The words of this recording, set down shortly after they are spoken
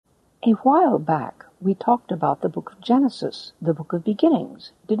A while back, we talked about the book of Genesis, the book of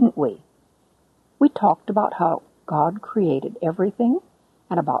beginnings, didn't we? We talked about how God created everything,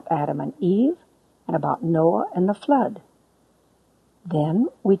 and about Adam and Eve, and about Noah and the flood. Then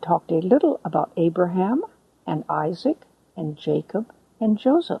we talked a little about Abraham and Isaac and Jacob and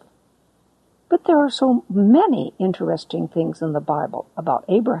Joseph. But there are so many interesting things in the Bible about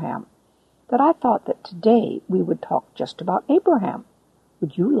Abraham that I thought that today we would talk just about Abraham.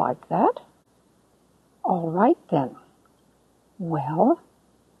 Would you like that? All right then. Well,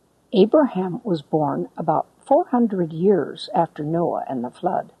 Abraham was born about 400 years after Noah and the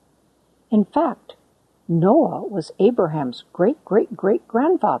flood. In fact, Noah was Abraham's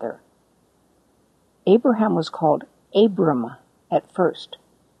great-great-great-grandfather. Abraham was called Abram at first,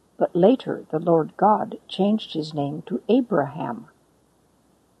 but later the Lord God changed his name to Abraham.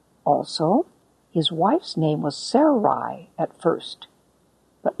 Also, his wife's name was Sarai at first,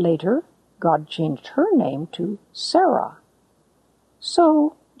 but later God changed her name to Sarah.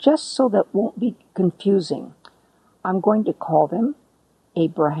 So, just so that won't be confusing, I'm going to call them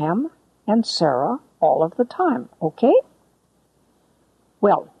Abraham and Sarah all of the time, okay?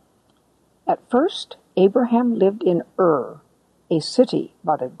 Well, at first, Abraham lived in Ur, a city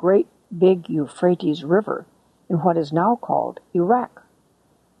by the great big Euphrates River in what is now called Iraq.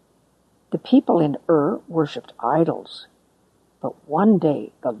 The people in Ur worshipped idols. But one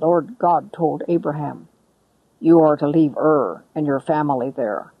day the Lord God told Abraham, "You are to leave Ur and your family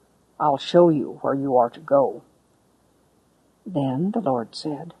there. I'll show you where you are to go." Then the Lord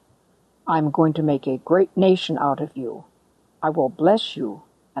said, "I'm going to make a great nation out of you. I will bless you,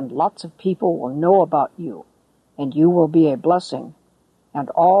 and lots of people will know about you, and you will be a blessing, and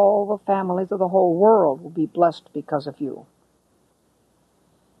all the families of the whole world will be blessed because of you."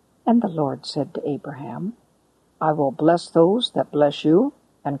 And the Lord said to Abraham, "I will bless those that bless you,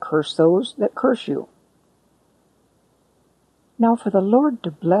 and curse those that curse you." Now, for the Lord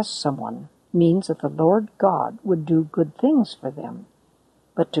to bless someone means that the Lord God would do good things for them,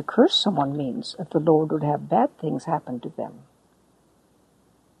 but to curse someone means that the Lord would have bad things happen to them.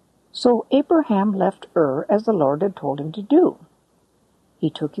 So Abraham left Ur as the Lord had told him to do. He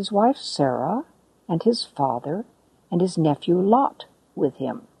took his wife Sarah, and his father, and his nephew Lot with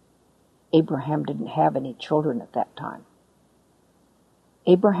him. Abraham didn't have any children at that time.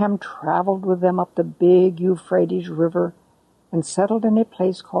 Abraham traveled with them up the big Euphrates River and settled in a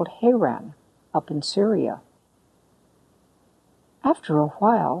place called Haran, up in Syria. After a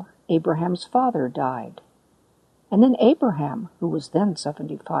while, Abraham's father died, and then Abraham, who was then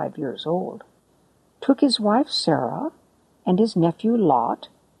 75 years old, took his wife Sarah and his nephew Lot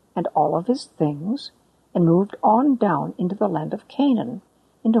and all of his things and moved on down into the land of Canaan,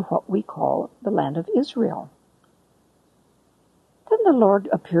 into what we call the land of Israel. Then the Lord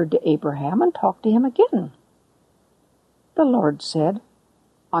appeared to Abraham and talked to him again. The Lord said,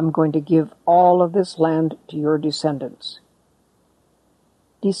 "I'm going to give all of this land to your descendants."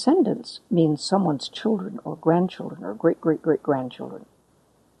 Descendants means someone's children or grandchildren or great-great-great-grandchildren.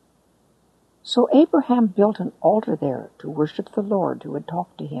 So Abraham built an altar there to worship the Lord who had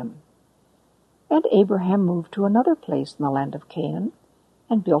talked to him. And Abraham moved to another place in the land of Canaan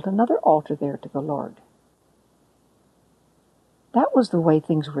and built another altar there to the Lord. That was the way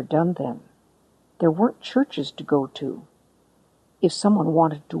things were done then. There weren't churches to go to. If someone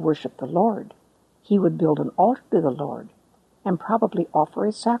wanted to worship the Lord, he would build an altar to the Lord and probably offer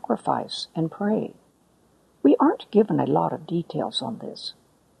a sacrifice and pray. We aren't given a lot of details on this,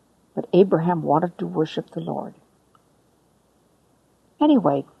 but Abraham wanted to worship the Lord.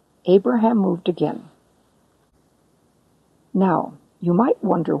 Anyway, Abraham moved again. Now, you might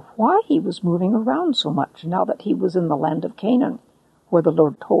wonder why he was moving around so much now that he was in the land of Canaan, where the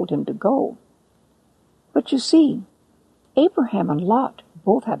Lord told him to go. But you see, Abraham and Lot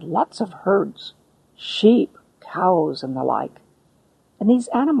both had lots of herds, sheep, cows, and the like, and these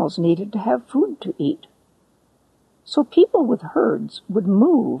animals needed to have food to eat. So people with herds would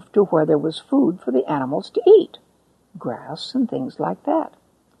move to where there was food for the animals to eat, grass and things like that.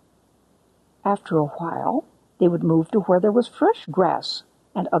 After a while, they would move to where there was fresh grass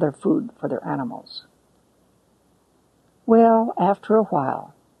and other food for their animals. Well, after a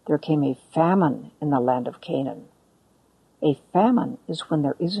while, there came a famine in the land of Canaan. A famine is when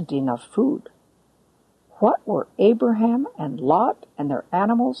there isn't enough food. What were Abraham and Lot and their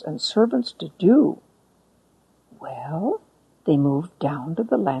animals and servants to do? Well, they moved down to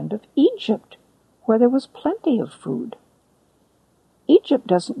the land of Egypt, where there was plenty of food. Egypt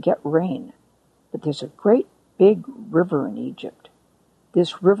doesn't get rain, but there's a great big river in Egypt.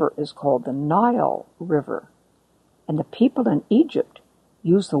 This river is called the Nile River, and the people in Egypt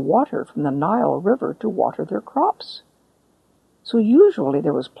use the water from the Nile River to water their crops. So usually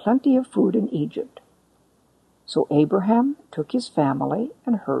there was plenty of food in Egypt. So Abraham took his family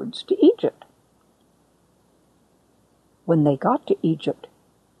and herds to Egypt. When they got to Egypt,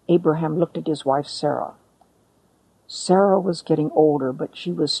 Abraham looked at his wife Sarah. Sarah was getting older, but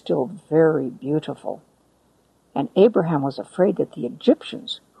she was still very beautiful. And Abraham was afraid that the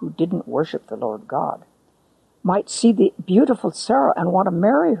Egyptians, who didn't worship the Lord God, might see the beautiful Sarah and want to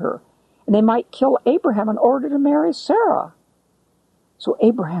marry her, and they might kill Abraham in order to marry Sarah. So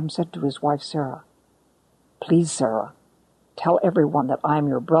Abraham said to his wife Sarah, "Please, Sarah, tell everyone that I'm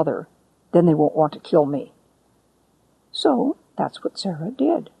your brother, then they won't want to kill me." So that's what Sarah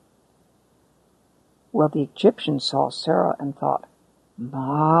did. Well, the Egyptians saw Sarah and thought,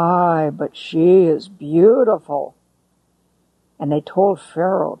 "My, but she is beautiful." And they told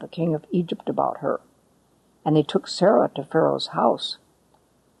Pharaoh, the king of Egypt, about her. And they took Sarah to Pharaoh's house.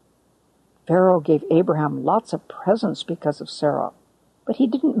 Pharaoh gave Abraham lots of presents because of Sarah, but he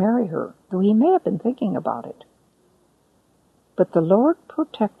didn't marry her, though he may have been thinking about it. But the Lord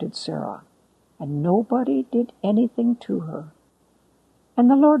protected Sarah, and nobody did anything to her. And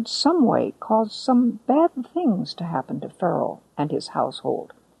the Lord some way caused some bad things to happen to Pharaoh and his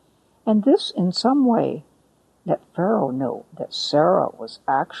household. And this in some way let Pharaoh know that Sarah was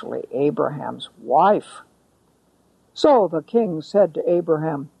actually Abraham's wife. So the king said to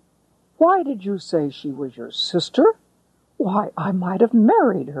Abraham, "Why did you say she was your sister? Why, I might have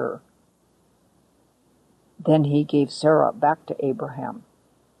married her." Then he gave Sarah back to Abraham,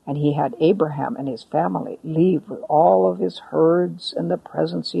 and he had Abraham and his family leave with all of his herds and the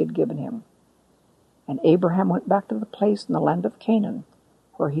presents he had given him. And Abraham went back to the place in the land of Canaan,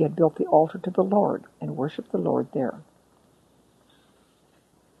 where he had built the altar to the Lord and worshipped the Lord there.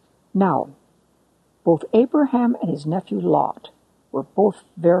 Now, both Abraham and his nephew Lot were both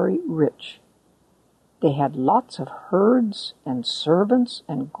very rich. They had lots of herds and servants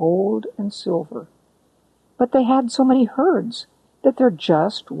and gold and silver. But they had so many herds that there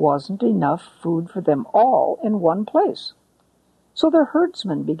just wasn't enough food for them all in one place. So their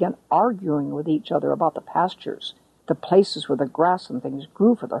herdsmen began arguing with each other about the pastures, the places where the grass and things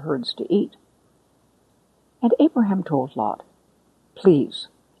grew for the herds to eat. And Abraham told Lot, "Please,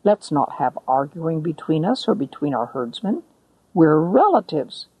 let's not have arguing between us or between our herdsmen. We're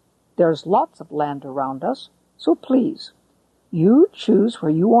relatives. There's lots of land around us, so please, you choose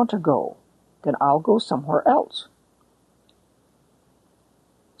where you want to go, then I'll go somewhere else."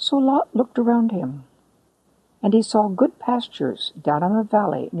 So Lot looked around him, and he saw good pastures down in the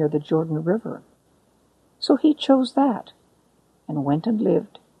valley near the Jordan River. So he chose that, and went and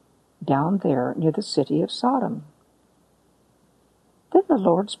lived down there near the city of Sodom. Then the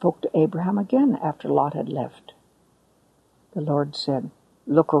Lord spoke to Abraham again after Lot had left. The Lord said,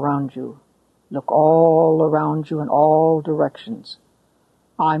 "Look around you. Look all around you in all directions.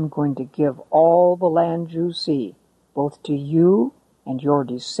 I'm going to give all the land you see, both to you and your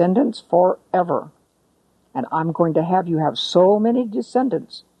descendants forever. And I'm going to have you have so many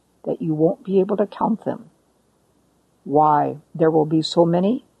descendants that you won't be able to count them. Why, there will be so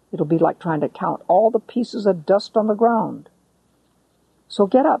many, it'll be like trying to count all the pieces of dust on the ground. So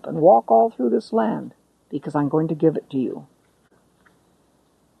get up and walk all through this land, because I'm going to give it to you."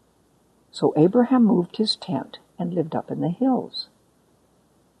 So Abraham moved his tent and lived up in the hills.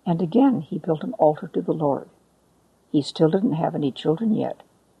 And again he built an altar to the Lord. He still didn't have any children yet,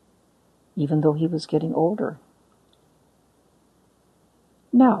 even though he was getting older.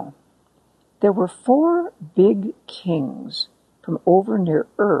 Now, there were 4 big kings from over near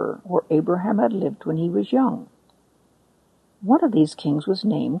Ur, where Abraham had lived when he was young. One of these kings was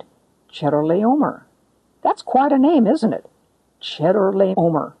named Chedorlaomer. That's quite a name, isn't it?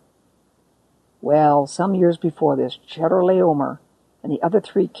 Chedorlaomer. Well, some years before this, Chedorlaomer and the other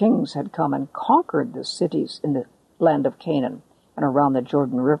 3 kings had come and conquered the cities in the land of Canaan and around the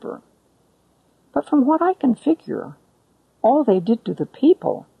Jordan River. But from what I can figure, all they did to the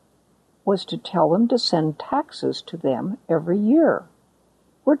people was to tell them to send taxes to them every year.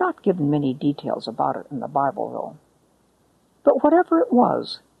 We're not given many details about it in the Bible, though. But whatever it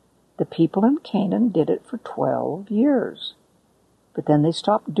was, the people in Canaan did it for 12 years. But then they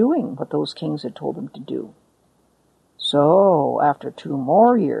stopped doing what those kings had told them to do. So, after 2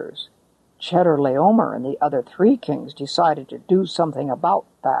 more years, Chedorlaomer and the other 3 kings decided to do something about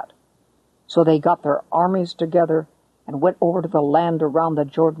that. So they got their armies together and went over to the land around the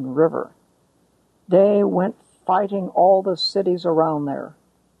Jordan River. They went fighting all the cities around there.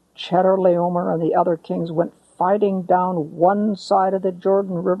 Chedorlaomer and the other kings went fighting down one side of the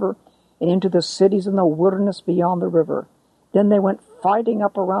Jordan River and into the cities in the wilderness beyond the river. Then they went fighting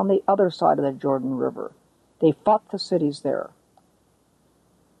up around the other side of the Jordan River. They fought the cities there.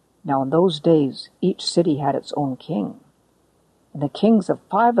 Now in those days, each city had its own king. And the kings of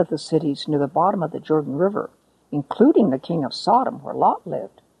 5 of the cities near the bottom of the Jordan River, including the king of Sodom where Lot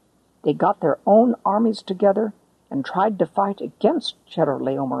lived, they got their own armies together and tried to fight against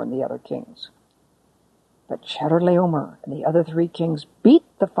Chedorlaomer and the other kings. But Chedorlaomer and the other 3 kings beat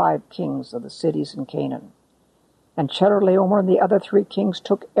the 5 kings of the cities in Canaan. And Chedorlaomer and the other 3 kings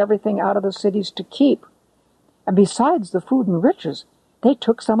took everything out of the cities to keep. And besides the food and riches, they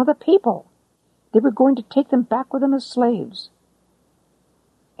took some of the people. They were going to take them back with them as slaves.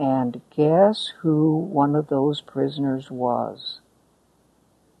 And guess who one of those prisoners was?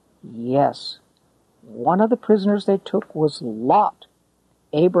 Yes, one of the prisoners they took was Lot,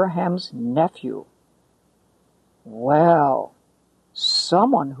 Abraham's nephew. Well,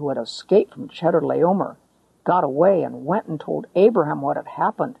 someone who had escaped from Chedorlaomer got away and went and told Abraham what had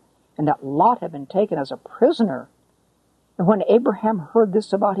happened and that Lot had been taken as a prisoner. And when Abraham heard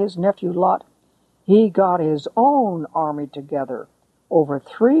this about his nephew Lot, he got his own army together, over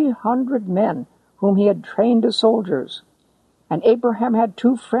 300 men whom he had trained as soldiers. And Abraham had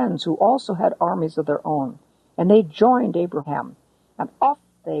 2 friends who also had armies of their own, and they joined Abraham, and off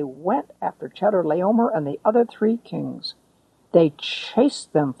they went after Chedorlaomer and the other 3 kings. They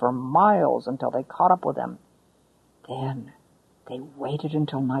chased them for miles until they caught up with them. Then they waited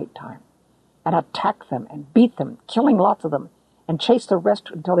until nighttime and attacked them and beat them, killing lots of them, and chased the rest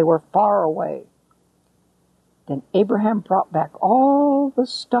until they were far away. Then Abraham brought back all the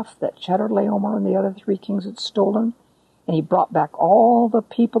stuff that Chedorlaomer and the other 3 kings had stolen, and he brought back all the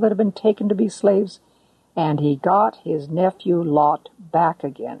people that had been taken to be slaves, and he got his nephew Lot back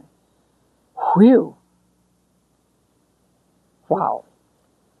again. Whew! Wow!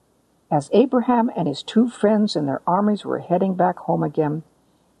 As Abraham and his 2 friends and their armies were heading back home again,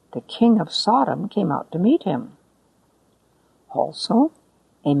 the king of Sodom came out to meet him. Also,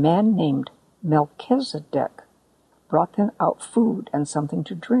 a man named Melchizedek brought them out food and something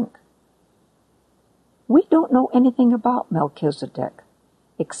to drink. We don't know anything about Melchizedek,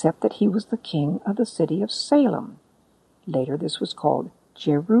 except that he was the king of the city of Salem. Later this was called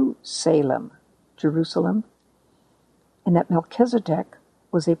Jerusalem, and that Melchizedek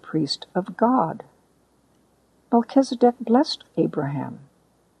was a priest of God. Melchizedek blessed Abraham.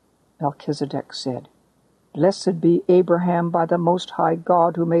 Melchizedek said, "Blessed be Abraham by the Most High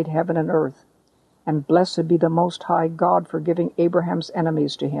God who made heaven and earth, and blessed be the Most High God for giving Abraham's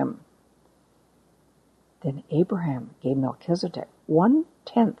enemies to him." Then Abraham gave Melchizedek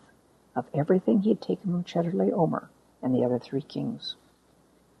 1/10 of everything he had taken from Chedorlaomer and the other 3 kings.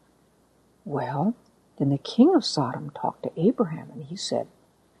 Well, then the king of Sodom talked to Abraham, and he said,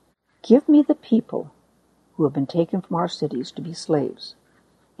 "Give me the people who have been taken from our cities to be slaves,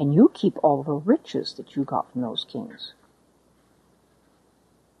 and you keep all the riches that you got from those kings."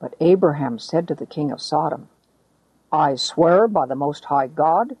 But Abraham said to the king of Sodom, "I swear by the Most High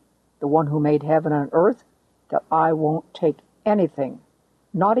God, the one who made heaven and earth, that I won't take anything,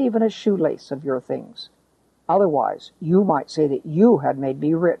 not even a shoelace of your things. Otherwise, you might say that you had made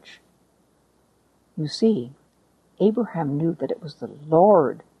me rich." You see, Abraham knew that it was the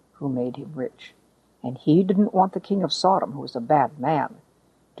Lord who made him rich, and he didn't want the king of Sodom, who was a bad man,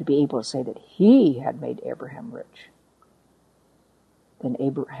 to be able to say that he had made Abraham rich. Then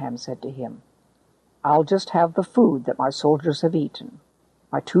Abraham said to him, "I'll just have the food that my soldiers have eaten.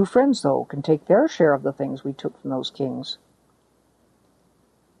 My 2 friends, though, can take their share of the things we took from those kings."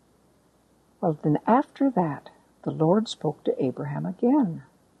 Well, then after that, the Lord spoke to Abraham again.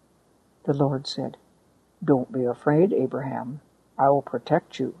 The Lord said, "Don't be afraid, Abraham. I will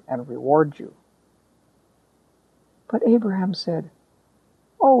protect you and reward you." But Abraham said,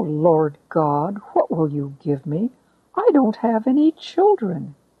 "O Lord God, what will you give me? I don't have any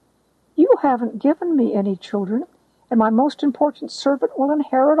children. You haven't given me any children, and my most important servant will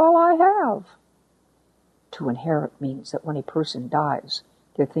inherit all I have." To inherit means that when a person dies,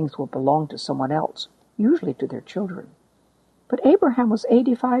 their things will belong to someone else, usually to their children. But Abraham was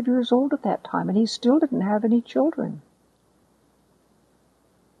 85 years old at that time, and he still didn't have any children.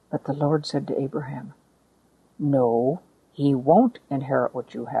 But the Lord said to Abraham, "No, he won't inherit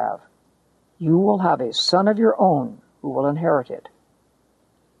what you have. You will have a son of your own who will inherit it."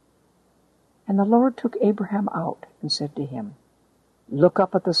 And the Lord took Abraham out and said to him, "Look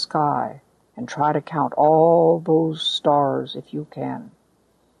up at the sky and try to count all those stars if you can.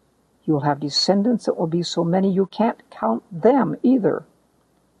 You will have descendants that will be so many you can't count them either."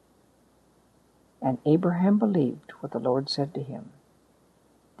 And Abraham believed what the Lord said to him.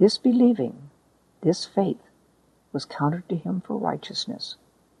 This believing, this faith, was counted to him for righteousness.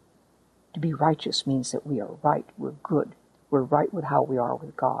 To be righteous means that we are right, we're good, we're right with how we are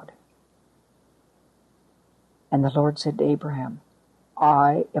with God. And the Lord said to Abraham,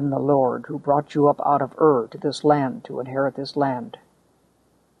 I am the Lord who brought you up out of Ur to this land to inherit this land.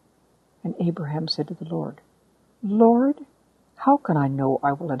 And Abraham said to the Lord, Lord, how can I know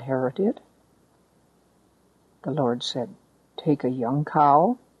I will inherit it? The Lord said, take a young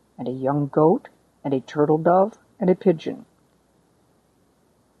cow and a young goat and a turtle dove and a pigeon.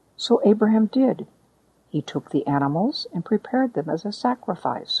 So Abraham did. He took the animals and prepared them as a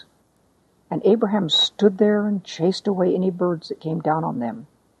sacrifice. And Abraham stood there and chased away any birds that came down on them.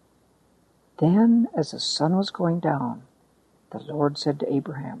 Then, as the sun was going down, the Lord said to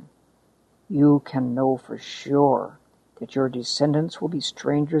Abraham, you can know for sure that your descendants will be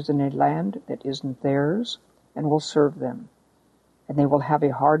strangers in a land that isn't theirs and will serve them. And they will have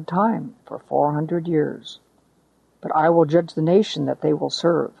a hard time for 400 years. But I will judge the nation that they will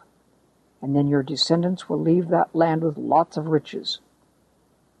serve. And then your descendants will leave that land with lots of riches.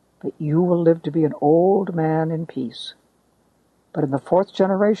 But you will live to be an old man in peace. But in the 4th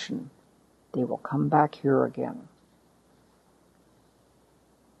generation, they will come back here again.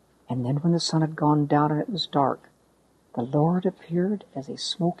 And then when the sun had gone down and it was dark, the Lord appeared as a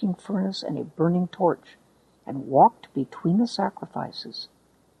smoking furnace and a burning torch, and walked between the sacrifices.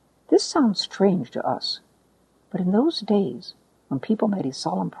 This sounds strange to us, but in those days, when people made a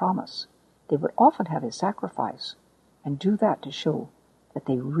solemn promise, they would often have a sacrifice, and do that to show that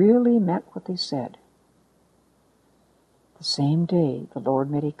they really meant what they said. The same day, the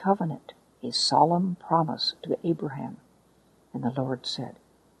Lord made a covenant, a solemn promise to Abraham, and the Lord said,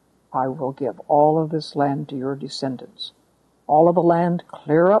 I will give all of this land to your descendants, all of the land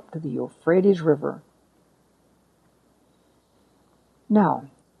clear up to the Euphrates River. Now,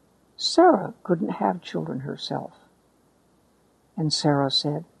 Sarah couldn't have children herself. And Sarah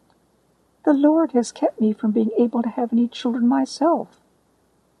said, the Lord has kept me from being able to have any children myself.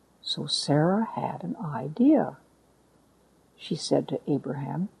 So Sarah had an idea. She said to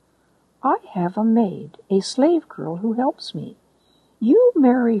Abraham, I have a maid, a slave girl who helps me. You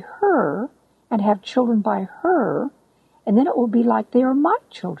marry her and have children by her, and then it will be like they are my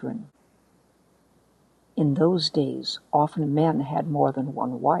children. In those days, often men had more than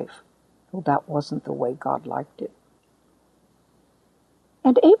one wife, though that wasn't the way God liked it.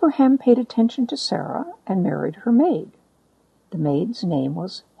 And Abraham paid attention to Sarah and married her maid. The maid's name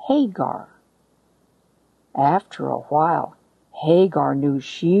was Hagar. After a while, Hagar knew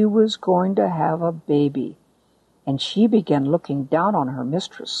she was going to have a baby, and she began looking down on her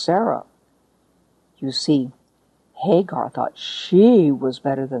mistress Sarah. You see, Hagar thought she was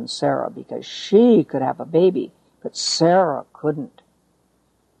better than Sarah because she could have a baby, but Sarah couldn't.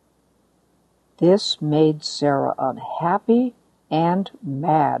 This made Sarah unhappy and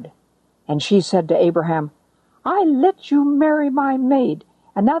mad, and she said to Abraham, I let you marry my maid,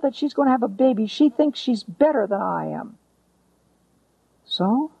 and now that she's going to have a baby, she thinks she's better than I am.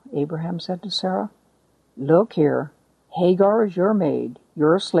 So Abraham said to Sarah, look here, Hagar is your maid,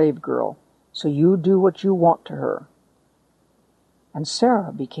 you're a slave girl, so you do what you want to her. And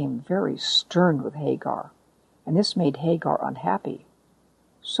Sarah became very stern with Hagar, and this made Hagar unhappy.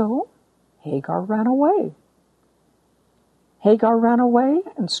 So Hagar ran away. Hagar ran away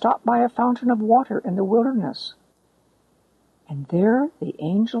and stopped by a fountain of water in the wilderness. And there the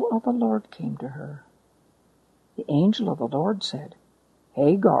angel of the Lord came to her. The angel of the Lord said,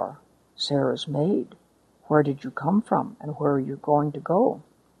 Hagar, Sarah's maid, where did you come from and where are you going to go?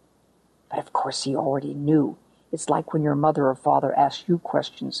 But of course he already knew. It's like when your mother or father asks you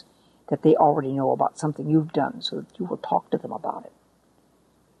questions that they already know about something you've done, so that you will talk to them about it.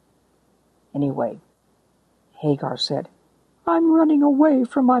 Anyway, Hagar said, I'm running away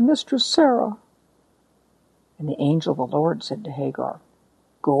from my mistress Sarah. And the angel of the Lord said to Hagar,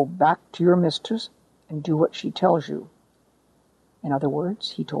 go back to your mistress and do what she tells you. In other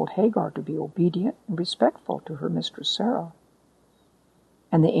words, he told Hagar to be obedient and respectful to her mistress Sarah.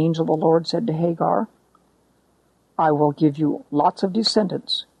 And the angel of the Lord said to Hagar, I will give you lots of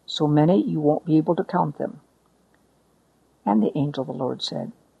descendants, so many you won't be able to count them. And the angel of the Lord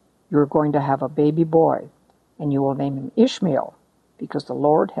said, you're going to have a baby boy, and you will name him Ishmael, because the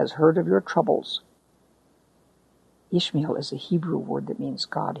Lord has heard of your troubles. Ishmael is a Hebrew word that means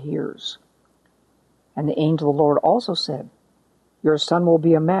God hears. And the angel of the Lord also said, your son will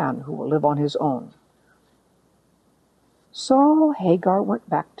be a man who will live on his own. So Hagar went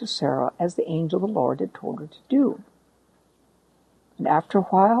back to Sarah as the angel of the Lord had told her to do. And after a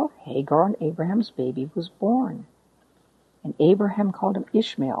while, Hagar and Abraham's baby was born. And Abraham called him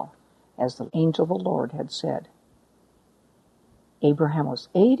Ishmael, as the angel of the Lord had said. Abraham was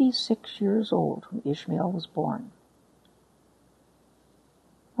 86 years old when Ishmael was born.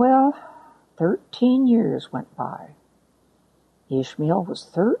 Well, 13 years went by. Ishmael was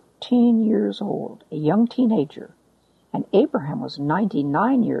 13 years old, a young teenager, and Abraham was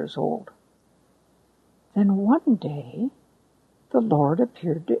 99 years old. Then one day, the Lord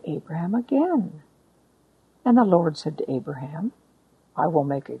appeared to Abraham again. And the Lord said to Abraham, I will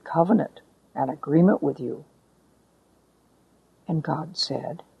make a covenant, an agreement with you. And God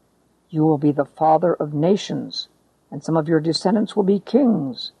said, you will be the father of nations, and some of your descendants will be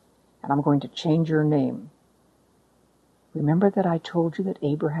kings, and I'm going to change your name. Remember that I told you that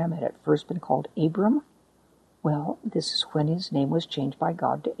Abraham had at first been called Abram? Well, this is when his name was changed by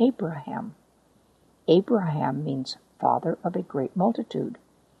God to Abraham. Abraham means father of a great multitude.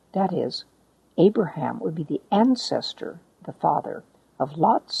 That is, Abraham would be the ancestor, the father, of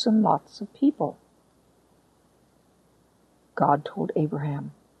lots and lots of people. God told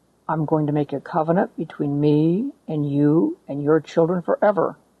Abraham, I'm going to make a covenant between me and you and your children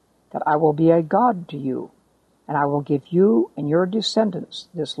forever, that I will be a God to you, and I will give you and your descendants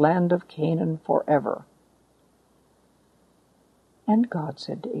this land of Canaan forever. And God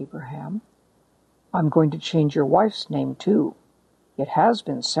said to Abraham, I'm going to change your wife's name too. It has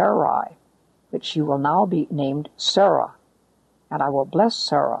been Sarai, but she will now be named Sarah, and I will bless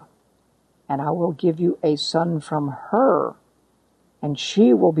Sarah, and I will give you a son from her, and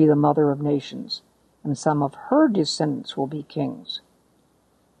she will be the mother of nations, and some of her descendants will be kings.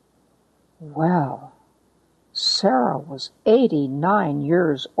 Well, Sarah was 89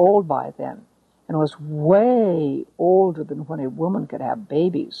 years old by then, and was way older than when a woman could have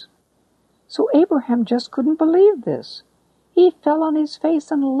babies. So Abraham just couldn't believe this. He fell on his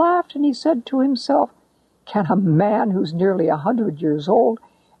face and laughed, and he said to himself, can a man who's nearly 100 years old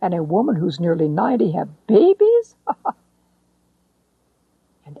and a woman who's nearly 90 have babies?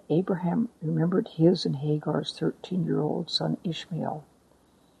 And Abraham remembered his and Hagar's 13-year-old son Ishmael.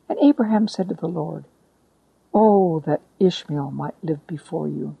 And Abraham said to the Lord, oh, that Ishmael might live before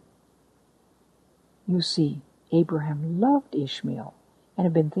you. You see, Abraham loved Ishmael, and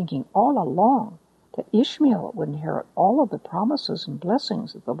had been thinking all along that Ishmael would inherit all of the promises and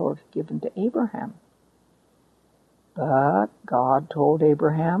blessings that the Lord had given to Abraham. But God told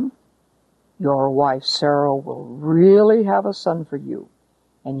Abraham, your wife Sarah will really have a son for you,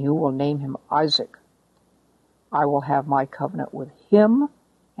 and you will name him Isaac. I will have my covenant with him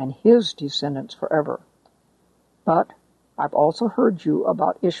and his descendants forever. But I've also heard you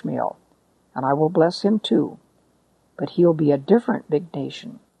about Ishmael, and I will bless him too. But he'll be a different big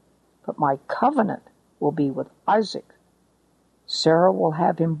nation. But my covenant will be with Isaac. Sarah will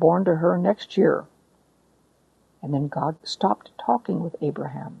have him born to her next year. And then God stopped talking with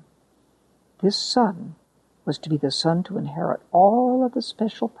Abraham. This son was to be the son to inherit all of the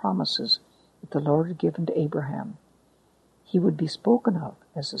special promises that the Lord had given to Abraham. He would be spoken of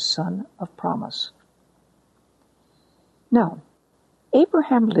as a son of promise. Now,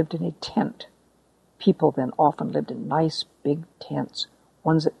 Abraham lived in a tent. People then often lived in nice big tents,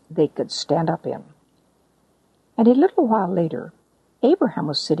 ones that they could stand up in. And a little while later, Abraham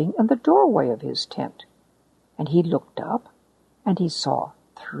was sitting in the doorway of his tent, and he looked up, and he saw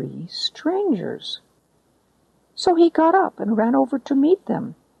 3 strangers. So he got up and ran over to meet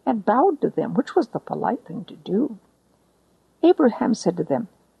them, and bowed to them, which was the polite thing to do. Abraham said to them,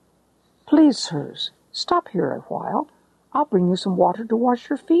 please, sirs, stop here a while. I'll bring you some water to wash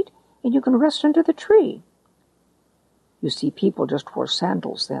your feet, and you can rest under the tree. You see, people just wore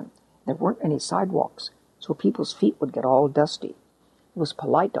sandals then. There weren't any sidewalks, so people's feet would get all dusty. It was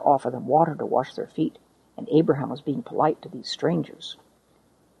polite to offer them water to wash their feet, and Abraham was being polite to these strangers.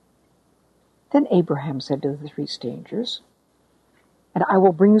 Then Abraham said to the 3 strangers, and I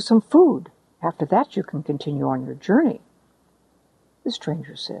will bring you some food. After that you can continue on your journey. The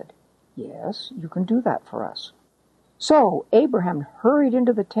stranger said, yes, you can do that for us. So Abraham hurried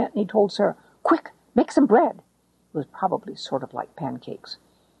into the tent, and he told Sarah, quick, make some bread. It was probably sort of like pancakes.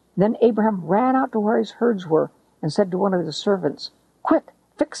 Then Abraham ran out to where his herds were and said to one of the servants, quick,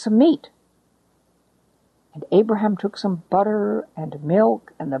 fix some meat. And Abraham took some butter and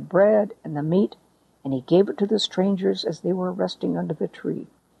milk and the bread and the meat, and he gave it to the strangers as they were resting under the tree.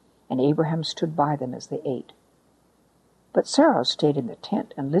 And Abraham stood by them as they ate. But Sarah stayed in the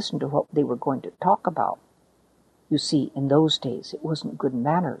tent and listened to what they were going to talk about. You see, in those days, it wasn't good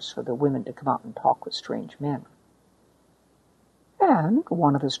manners for the women to come out and talk with strange men. And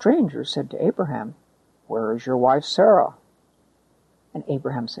one of the strangers said to Abraham, where is your wife Sarah? And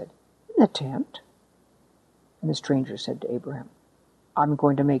Abraham said, in the tent. And the stranger said to Abraham, I'm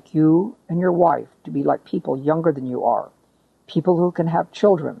going to make you and your wife to be like people younger than you are, people who can have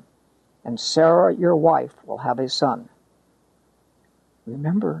children, and Sarah, your wife, will have a son."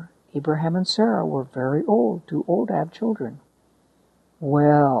 Remember, Abraham and Sarah were very old, too old to have children.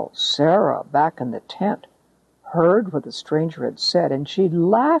 Well, Sarah, back in the tent, heard what the stranger had said, and she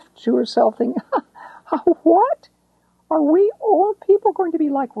laughed to herself, thinking, "What? Are we old people going to be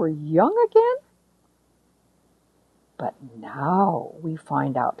like we're young again?" But now we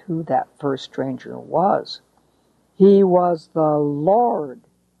find out who that first stranger was. He was the Lord.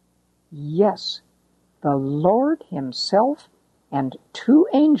 Yes, the Lord himself and 2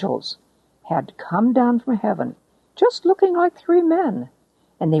 angels had come down from heaven, just looking like 3 men,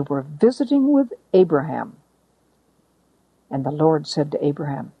 and they were visiting with Abraham. And the Lord said to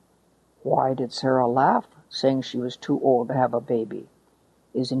Abraham, "Why did Sarah laugh, saying she was too old to have a baby?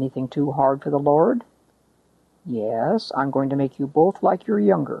 Is anything too hard for the Lord? Yes, I'm going to make you both like you're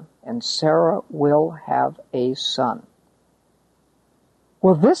younger, and Sarah will have a son."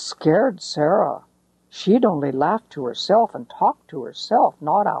 Well, this scared Sarah. She'd only laughed to herself and talked to herself,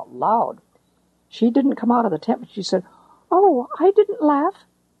 not out loud. She didn't come out of the tent, but she said, "Oh, I didn't laugh."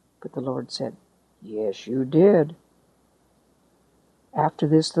 But the Lord said, "Yes, you did." After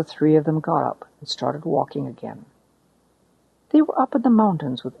this, the 3 of them got up and started walking again. They were up in the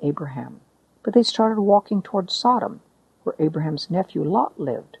mountains with Abraham, but they started walking toward Sodom, where Abraham's nephew Lot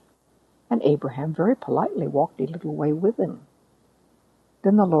lived, and Abraham very politely walked a little way with him.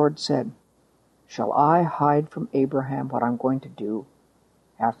 Then the Lord said, "Shall I hide from Abraham what I'm going to do?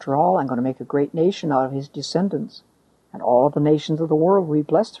 After all, I'm going to make a great nation out of his descendants, and all of the nations of the world will be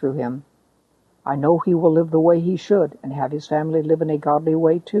blessed through him. I know he will live the way he should, and have his family live in a godly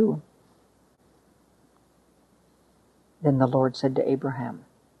way too." Then the Lord said to Abraham,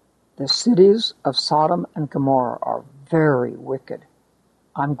 "The cities of Sodom and Gomorrah are very wicked.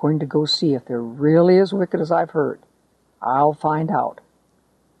 I'm going to go see if they're really as wicked as I've heard. I'll find out."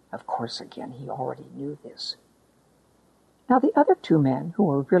 Of course, again, he already knew this. Now the other 2 men, who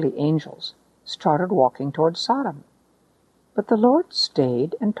were really angels, started walking toward Sodom. But the Lord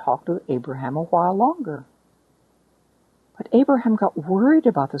stayed and talked with Abraham a while longer. But Abraham got worried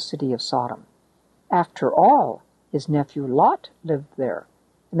about the city of Sodom. After all, his nephew Lot lived there,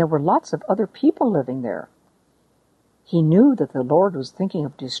 and there were lots of other people living there. He knew that the Lord was thinking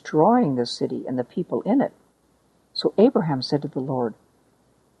of destroying the city and the people in it. So Abraham said to the Lord,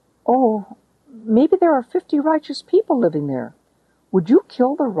 "Oh, maybe there are 50 righteous people living there. Would you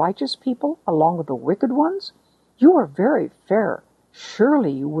kill the righteous people along with the wicked ones? You are very fair.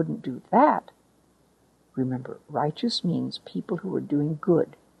 Surely you wouldn't do that." Remember, righteous means people who are doing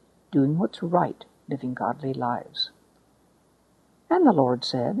good, doing what's right, living godly lives. And the Lord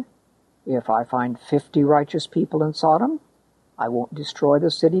said, "If I find 50 righteous people in Sodom, I won't destroy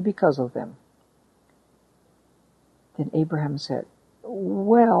the city because of them." Then Abraham said,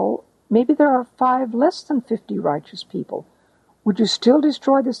 "Well, maybe there are 5 less than 50 righteous people. Would you still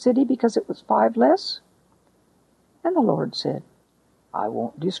destroy the city because it was 5 less?" And the Lord said, "I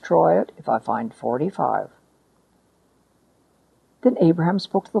won't destroy it if I find 45. Then Abraham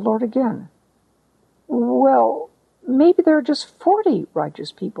spoke to the Lord again. "Well, maybe there are just 40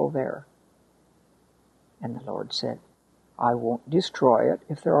 righteous people there." And the Lord said, "I won't destroy it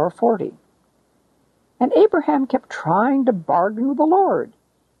if there are 40. And Abraham kept trying to bargain with the Lord.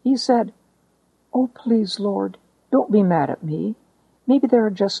 He said, "Oh, please, Lord, don't be mad at me. Maybe there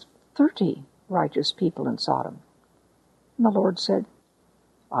are just 30 righteous people in Sodom." And the Lord said,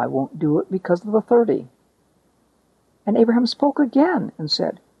 "I won't do it because of the 30. And Abraham spoke again and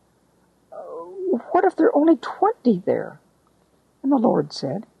said, "What if there are only 20 there?" And the Lord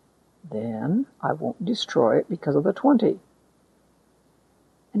said, "Then I won't destroy it because of the 20.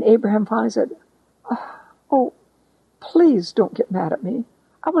 And Abraham finally said, "Oh, please don't get mad at me.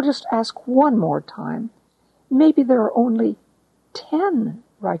 I will just ask one more time. Maybe there are only 10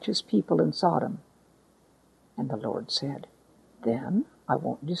 righteous people in Sodom." And the Lord said, "Then I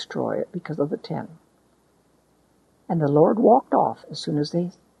won't destroy it because of the 10. And the Lord walked off as soon as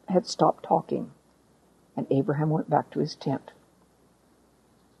they had stopped talking, and Abraham went back to his tent.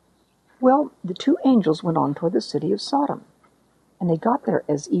 Well, the 2 angels went on toward the city of Sodom, and they got there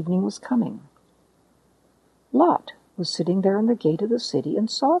as evening was coming. Lot was sitting there in the gate of the city and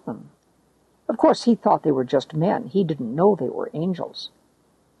saw them. Of course, he thought they were just men. He didn't know they were angels.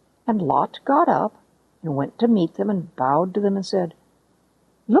 And Lot got up and went to meet them and bowed to them and said,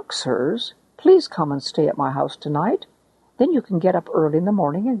 "Look, sirs, please come and stay at my house tonight. Then you can get up early in the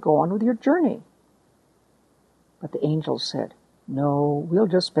morning and go on with your journey." But the angels said, "No, we'll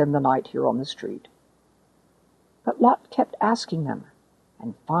just spend the night here on the street." But Lot kept asking them,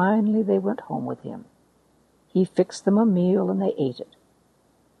 and finally they went home with him. He fixed them a meal and they ate it.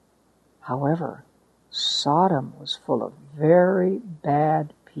 However, Sodom was full of very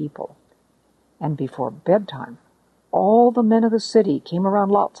bad people. And before bedtime, all the men of the city came around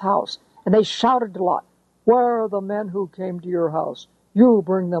Lot's house, and they shouted to Lot, "Where are the men who came to your house? You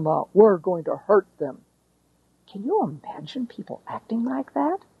bring them out. We're going to hurt them." Can you imagine people acting like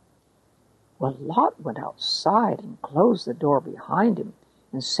that? Well, Lot went outside and closed the door behind him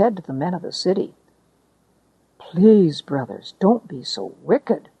and said to the men of the city, "Please, brothers, don't be so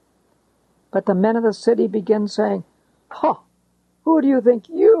wicked." But the men of the city began saying, "Who do you think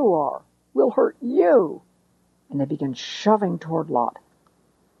you are? We'll hurt you." And they began shoving toward Lot.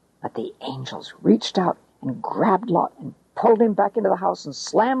 But the angels reached out and grabbed Lot and pulled him back into the house and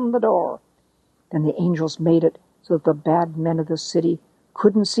slammed the door. Then the angels made it so that the bad men of the city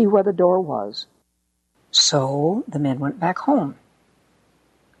couldn't see where the door was. So the men went back home.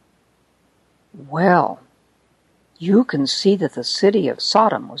 Well, you can see that the city of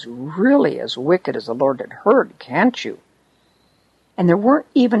Sodom was really as wicked as the Lord had heard, can't you? And there weren't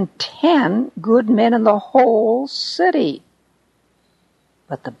even 10 good men in the whole city.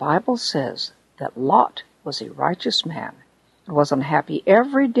 But the Bible says that Lot was a righteous man and was unhappy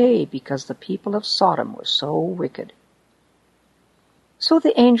every day because the people of Sodom were so wicked. So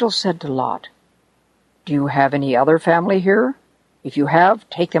the angel said to Lot, "Do you have any other family here? If you have,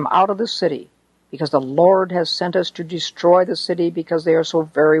 take them out of the city, because the Lord has sent us to destroy the city because they are so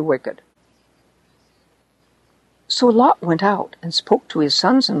very wicked." So Lot went out and spoke to his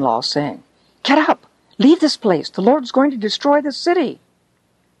sons-in-law, saying, "Get up, leave this place. The Lord's going to destroy the city."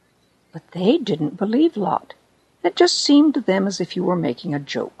 But they didn't believe Lot. It just seemed to them as if he were making a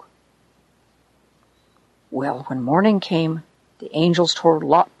joke. Well, when morning came, the angels told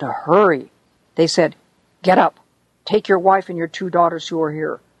Lot to hurry. They said, "Get up, take your wife and your 2 daughters who are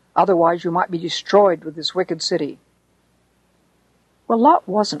here. Otherwise you might be destroyed with this wicked city." Well, Lot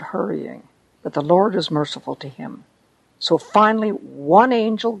wasn't hurrying, but the Lord was merciful to him. So finally, one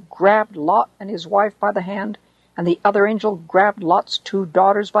angel grabbed Lot and his wife by the hand, and the other angel grabbed Lot's 2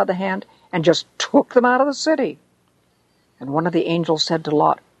 daughters by the hand and just took them out of the city. And one of the angels said to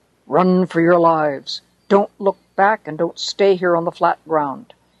Lot, "Run for your lives. Don't look back and don't stay here on the flat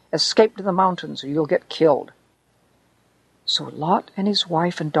ground. Escape to the mountains or you'll get killed." So Lot and his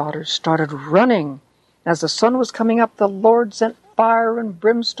wife and daughters started running. And as the sun was coming up, the Lord sent fire and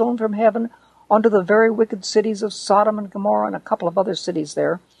brimstone from heaven onto the very wicked cities of Sodom and Gomorrah and a couple of other cities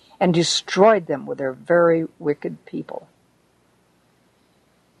there, and destroyed them with their very wicked people.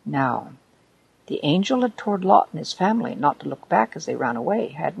 Now, the angel had told Lot and his family not to look back as they ran away,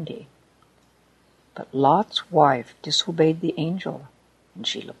 hadn't he? But Lot's wife disobeyed the angel, and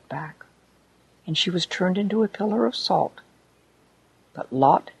she looked back, and she was turned into a pillar of salt. But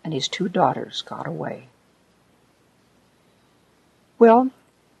Lot and his 2 daughters got away. Well,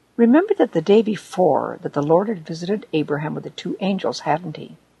 remember that the day before that the Lord had visited Abraham with the 2 angels, hadn't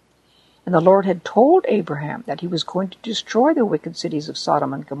he? And the Lord had told Abraham that he was going to destroy the wicked cities of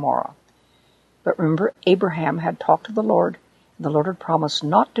Sodom and Gomorrah. But remember, Abraham had talked to the Lord, and the Lord had promised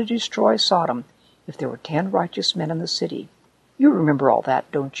not to destroy Sodom if there were 10 righteous men in the city. You remember all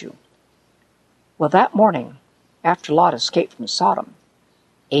that, don't you? Well, that morning, after Lot escaped from Sodom,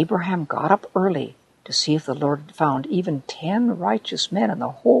 Abraham got up early to see if the Lord had found even 10 righteous men in the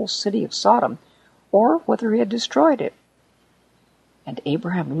whole city of Sodom, or whether he had destroyed it. And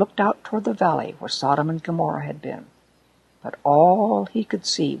Abraham looked out toward the valley where Sodom and Gomorrah had been, but all he could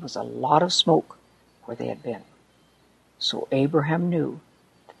see was a lot of smoke where they had been. So Abraham knew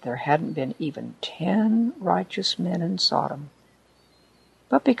that there hadn't been even 10 righteous men in Sodom.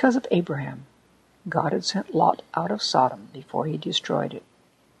 But because of Abraham, God had sent Lot out of Sodom before he destroyed it.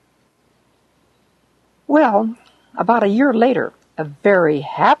 Well, about a year later, a very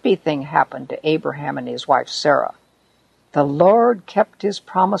happy thing happened to Abraham and his wife Sarah. The Lord kept his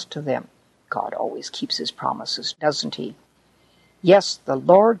promise to them. God always keeps his promises, doesn't he? Yes, the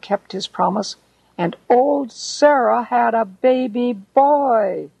Lord kept his promise, and old Sarah had a baby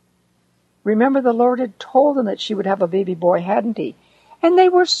boy. Remember, the Lord had told them that she would have a baby boy, hadn't he? And they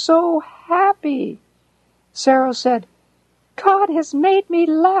were so happy. Sarah said, "God has made me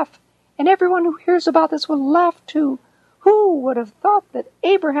laugh, and everyone who hears about this will laugh too. Who would have thought that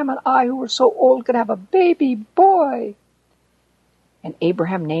Abraham and I, who were so old, could have a baby boy?" And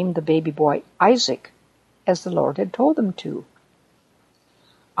Abraham named the baby boy Isaac, as the Lord had told him to.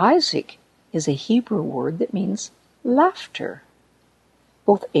 Isaac is a Hebrew word that means laughter.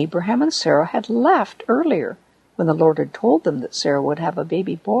 Both Abraham and Sarah had laughed earlier when the Lord had told them that Sarah would have a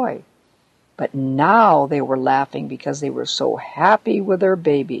baby boy. But now they were laughing because they were so happy with their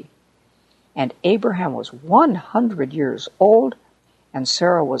baby. And Abraham was 100 years old, and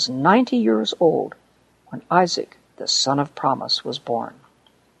Sarah was 90 years old when Isaac, the son of promise, was born.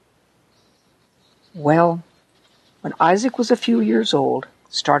 Well, when Isaac was a few years old,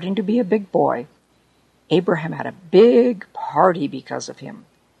 starting to be a big boy, Abraham had a big party because of him.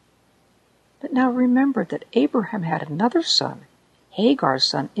 But now remember that Abraham had another son, Hagar's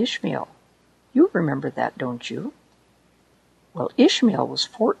son Ishmael. You remember that, don't you? Well, Ishmael was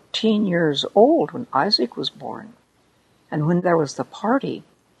 14 years old when Isaac was born. And when there was the party,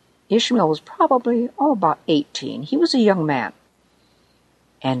 Ishmael was probably, about 18. He was a young man.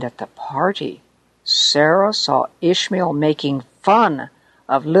 And at the party, Sarah saw Ishmael making fun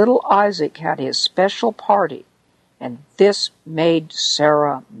of little Isaac had his special party, and this made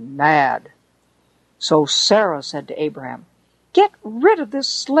Sarah mad. So Sarah said to Abraham, "Get rid of this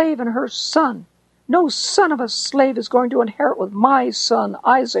slave and her son. No son of a slave is going to inherit with my son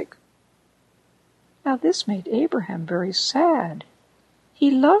Isaac." Now this made Abraham very sad.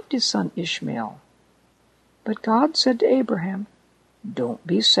 He loved his son Ishmael. But God said to Abraham, "Don't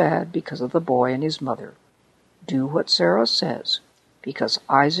be sad because of the boy and his mother. Do what Sarah says, because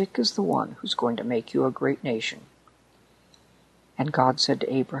Isaac is the one who's going to make you a great nation." And God said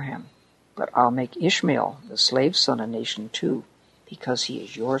to Abraham, "But I'll make Ishmael, the slave son, a nation too, because he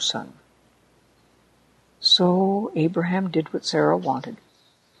is your son." So Abraham did what Sarah wanted.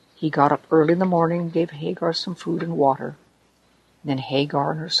 He got up early in the morning and gave Hagar some food and water. Then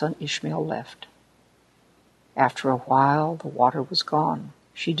Hagar and her son Ishmael left. After a while, the water was gone.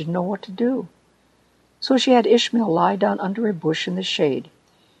 She didn't know what to do. So she had Ishmael lie down under a bush in the shade,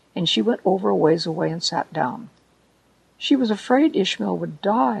 and she went over a ways away and sat down. She was afraid Ishmael would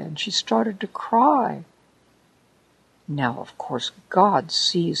die, and she started to cry. Now, of course, God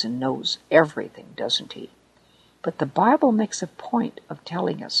sees and knows everything, doesn't he? But the Bible makes a point of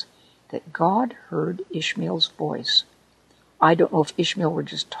telling us that God heard Ishmael's voice. I don't know if Ishmael were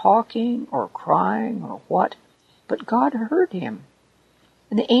just talking or crying or what, but God heard him.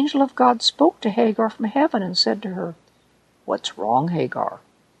 And the angel of God spoke to Hagar from heaven and said to her, "What's wrong, Hagar?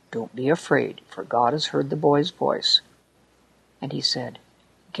 Don't be afraid, for God has heard the boy's voice." And he said,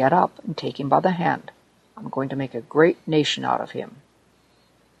 "Get up and take him by the hand. I'm going to make a great nation out of him."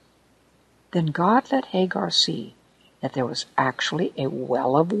 Then God let Hagar see that there was actually a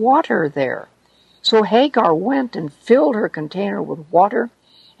well of water there. So Hagar went and filled her container with water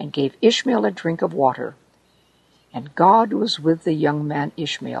and gave Ishmael a drink of water. And God was with the young man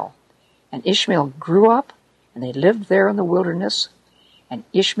Ishmael. And Ishmael grew up, and they lived there in the wilderness. And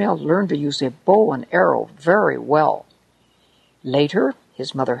Ishmael learned to use a bow and arrow very well. Later,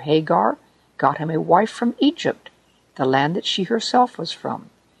 his mother Hagar got him a wife from Egypt, the land that she herself was from.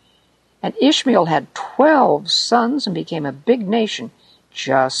 And Ishmael had 12 sons and became a big nation,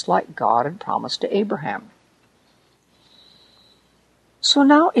 just like God had promised to Abraham. So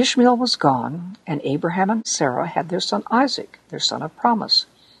now Ishmael was gone, and Abraham and Sarah had their son Isaac, their son of promise,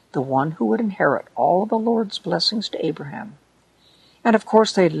 the one who would inherit all of the Lord's blessings to Abraham. And of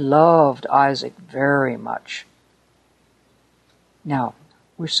course they loved Isaac very much. Now,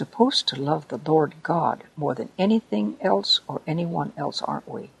 we're supposed to love the Lord God more than anything else or anyone else, aren't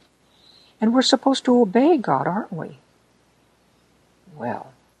we? And we're supposed to obey God, aren't we?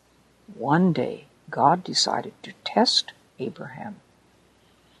 Well, one day God decided to test Abraham.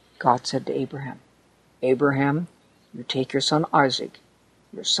 God said to Abraham, "Abraham, you take your son Isaac,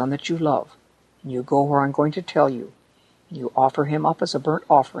 your son that you love, and you go where I'm going to tell you, and you offer him up as a burnt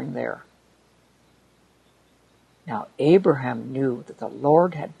offering there." Now Abraham knew that the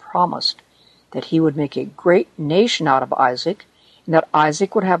Lord had promised that he would make a great nation out of Isaac, and that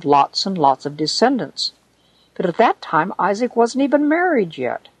Isaac would have lots and lots of descendants. But at that time, Isaac wasn't even married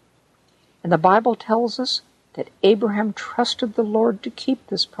yet. And the Bible tells us that Abraham trusted the Lord to keep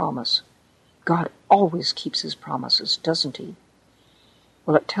this promise. God always keeps his promises, doesn't he?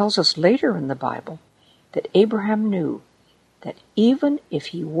 Well, it tells us later in the Bible that Abraham knew that even if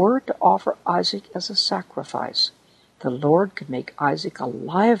he were to offer Isaac as a sacrifice, the Lord could make Isaac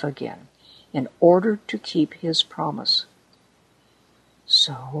alive again in order to keep his promise.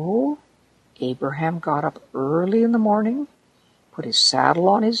 So Abraham got up early in the morning, put his saddle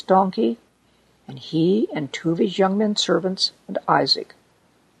on his donkey, and he and 2 of his young men servants and Isaac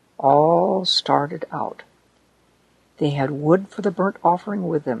all started out. They had wood for the burnt offering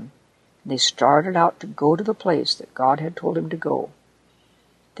with them, and they started out to go to the place that God had told him to go.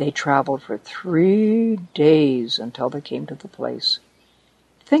 They traveled for 3 days until they came to the place.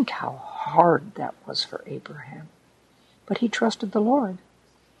 Think how hard that was for Abraham. But he trusted the Lord.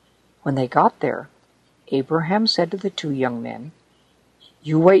 When they got there, Abraham said to the 2 young men,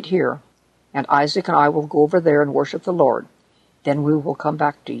 "You wait here. and Isaac and I will go over there and worship the Lord. Then we will come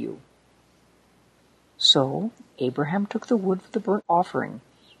back to you." So Abraham took the wood for the burnt offering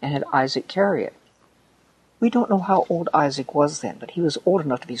and had Isaac carry it. We don't know how old Isaac was then, but he was old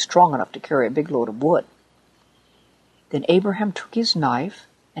enough to be strong enough to carry a big load of wood. Then Abraham took his knife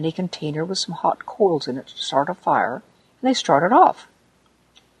and a container with some hot coals in it to start a fire, and they started off.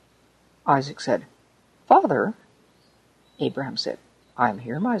 Isaac said, "Father." Abraham said, "I am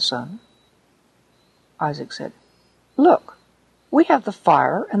here, my son." Isaac said, "Look, we have the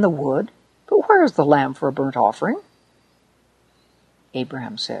fire and the wood, but where is the lamb for a burnt offering?"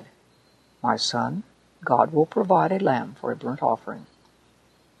 Abraham said, "My son, God will provide a lamb for a burnt offering."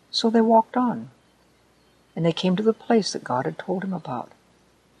 So they walked on, and they came to the place that God had told him about.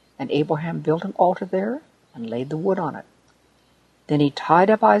 And Abraham built an altar there and laid the wood on it. Then he tied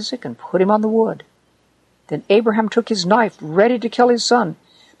up Isaac and put him on the wood. Then Abraham took his knife, ready to kill his son.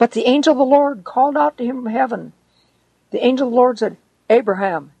 But the angel of the Lord called out to him from heaven. The angel of the Lord said,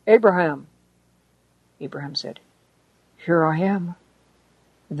 "Abraham, Abraham." Abraham said, "Here I am."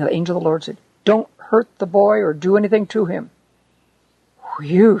 And the angel of the Lord said, "Don't hurt the boy or do anything to him."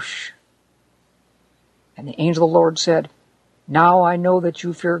 Whoosh! And the angel of the Lord said, "Now I know that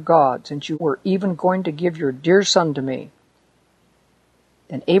you fear God, since you were even going to give your dear son to me."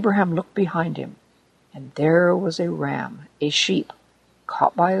 Then Abraham looked behind him, and there was a ram, a sheep,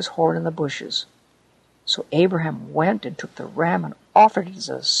 caught by his horn in the bushes. So Abraham went and took the ram and offered it as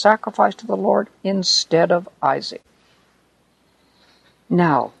a sacrifice to the Lord instead of Isaac.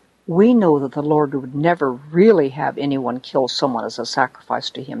 Now, we know that the Lord would never really have anyone kill someone as a sacrifice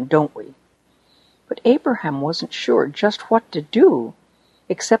to him, don't we? But Abraham wasn't sure just what to do,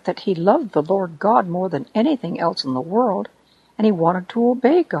 except that he loved the Lord God more than anything else in the world, and he wanted to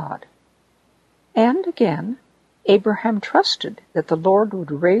obey God. And again, Abraham trusted that the Lord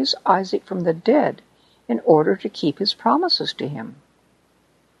would raise Isaac from the dead in order to keep his promises to him.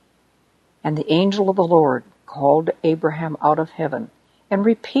 And the angel of the Lord called Abraham out of heaven and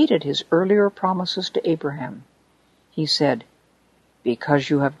repeated his earlier promises to Abraham. He said, "Because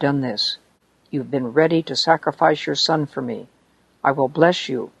you have done this, you've been ready to sacrifice your son for me, I will bless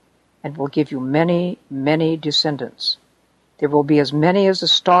you and will give you many, many descendants. There will be as many as the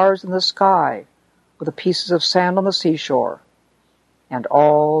stars in the sky, or the pieces of sand on the seashore. And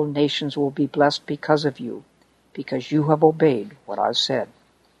all nations will be blessed because of you, because you have obeyed what I said."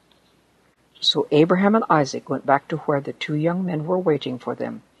 So Abraham and Isaac went back to where the two young men were waiting for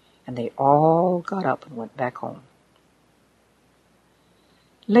them, and they all got up and went back home.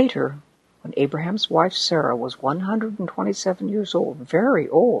 Later, when Abraham's wife Sarah was 127 years old, very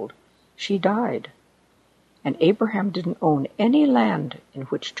old, she died. And Abraham didn't own any land in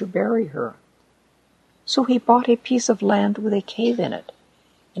which to bury her. So he bought a piece of land with a cave in it,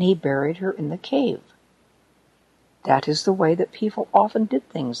 and he buried her in the cave. That is the way that people often did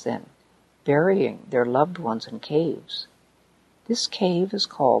things then, burying their loved ones in caves. This cave is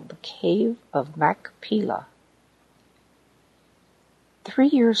called the Cave of Machpelah. 3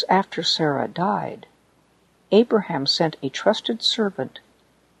 years after Sarah died, Abraham sent a trusted servant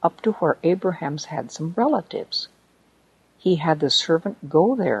up to where Abraham's had some relatives. He had the servant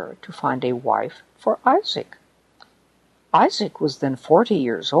go there to find a wife for Isaac. Isaac was then 40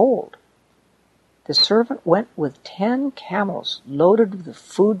 years old. The servant went with 10 camels loaded with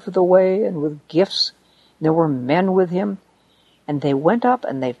food for the way and with gifts. There were men with him, and they went up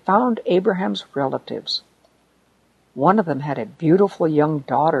and they found Abraham's relatives. One of them had a beautiful young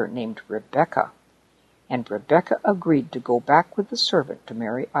daughter named Rebekah, and Rebekah agreed to go back with the servant to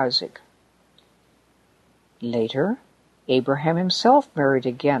marry Isaac. Later, Abraham himself married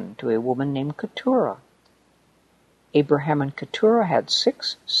again to a woman named Keturah. Abraham and Keturah had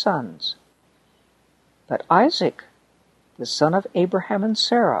 6 sons. But Isaac, the son of Abraham and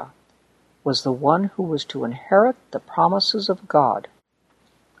Sarah, was the one who was to inherit the promises of God.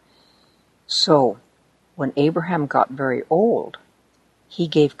 So, when Abraham got very old, he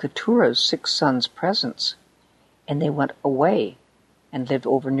gave Keturah's 6 sons presents, and they went away and lived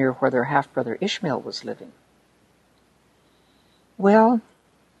over near where their half-brother Ishmael was living. Well,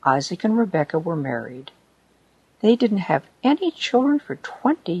 Isaac and Rebekah were married. They didn't have any children for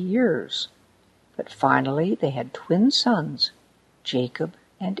 20 years, but finally they had twin sons, Jacob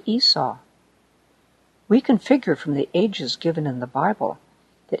and Esau. We can figure from the ages given in the Bible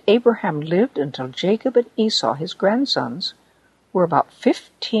that Abraham lived until Jacob and Esau, his grandsons, were about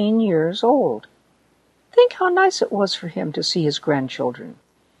 15 years old. Think how nice it was for him to see his grandchildren.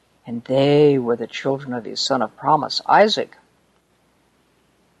 And they were the children of his son of promise, Isaac.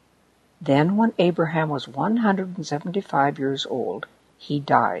 Then when Abraham was 175 years old, he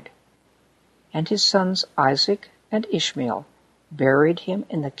died. and his sons Isaac and Ishmael buried him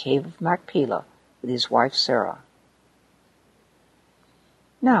in the cave of Machpelah with his wife Sarah.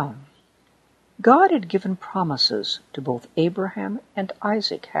 Now, God had given promises to both Abraham and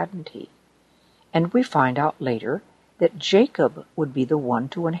Isaac, hadn't he? And we find out later that Jacob would be the one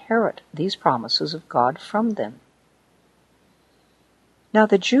to inherit these promises of God from them. Now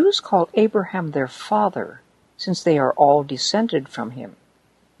the Jews called Abraham their father, since they are all descended from him.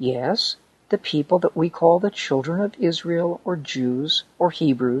 Yes, the people that we call the children of Israel or Jews or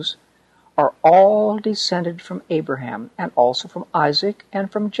Hebrews are all descended from Abraham and also from Isaac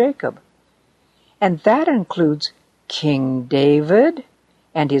and from Jacob. And that includes King David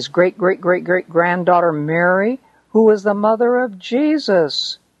and his great-great-great-great-granddaughter Mary, who was the mother of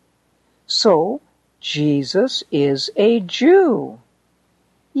Jesus. So, Jesus is a Jew.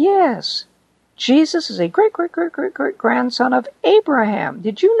 Yes, Jesus is a great-great-great-great-great-grandson of Abraham.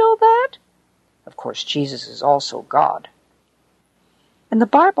 Did you know that? Of course, Jesus is also God. And the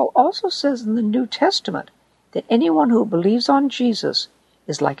Bible also says in the New Testament that anyone who believes on Jesus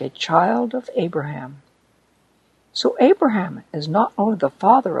is like a child of Abraham. So Abraham is not only the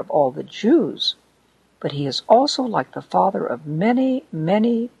father of all the Jews, but he is also like the father of many,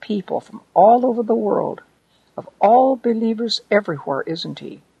 many people from all over the world, of all believers everywhere, isn't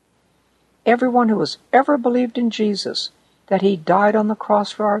he? Everyone who has ever believed in Jesus, that he died on the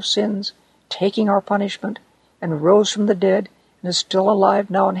cross for our sins, taking our punishment, and rose from the dead, and is still alive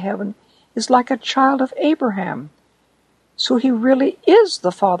now in heaven, is like a child of Abraham. So he really is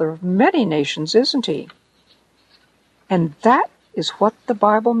the father of many nations, isn't he? And that is what the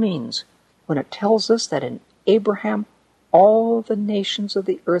Bible means when it tells us that in Abraham all the nations of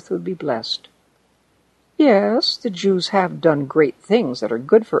the earth would be blessed. Yes, the Jews have done great things that are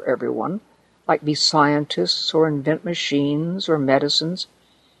good for everyone, like be scientists or invent machines or medicines,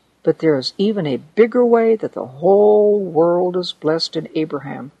 but there is even a bigger way that the whole world is blessed in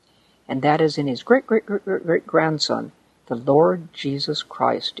Abraham, and that is in his great-great-great-great-grandson, the Lord Jesus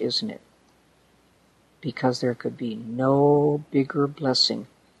Christ, isn't it? Because there could be no bigger blessing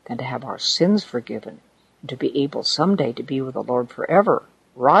than to have our sins forgiven and to be able someday to be with the Lord forever,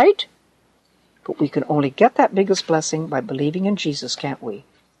 right? But we can only get that biggest blessing by believing in Jesus, can't we?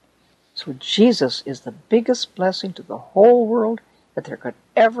 So Jesus is the biggest blessing to the whole world that there could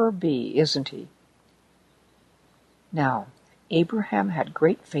ever be, isn't he? Now, Abraham had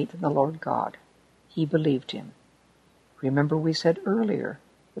great faith in the Lord God. He believed him. Remember we said earlier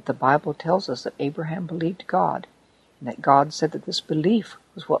that the Bible tells us that Abraham believed God, and that God said that this belief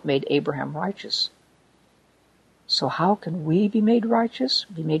was what made Abraham righteous. So how can we be made righteous,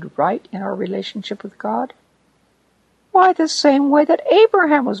 be made right in our relationship with God? Why, the same way that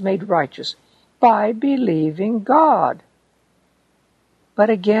Abraham was made righteous, by believing God. But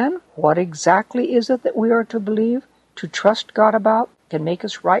again, what exactly is it that we are to believe, to trust God about, can make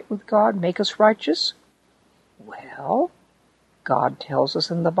us right with God, make us righteous? Well, God tells us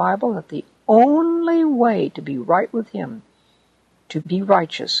in the Bible that the only way to be right with him, to be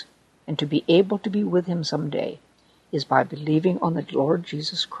righteous, and to be able to be with him someday, is by believing on the Lord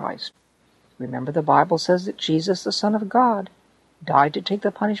Jesus Christ. Remember, the Bible says that Jesus, the Son of God, died to take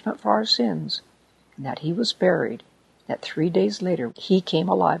the punishment for our sins, and that he was buried, that 3 days later he came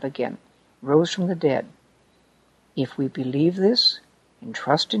alive again, rose from the dead. If we believe this and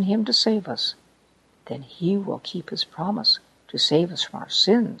trust in him to save us, then he will keep his promise to save us from our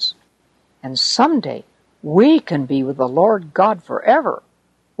sins. And someday we can be with the Lord God forever.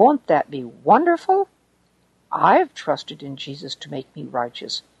 Won't that be wonderful? I've trusted in Jesus to make me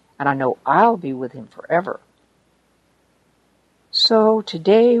righteous, and I know I'll be with him forever. So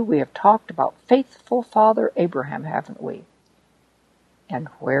today we have talked about faithful Father Abraham, haven't we? And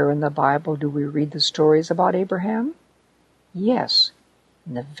where in the Bible do we read the stories about Abraham? Yes,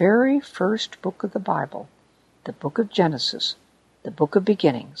 in the very first book of the Bible, the book of Genesis, the book of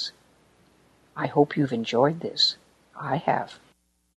beginnings. I hope you've enjoyed this. I have.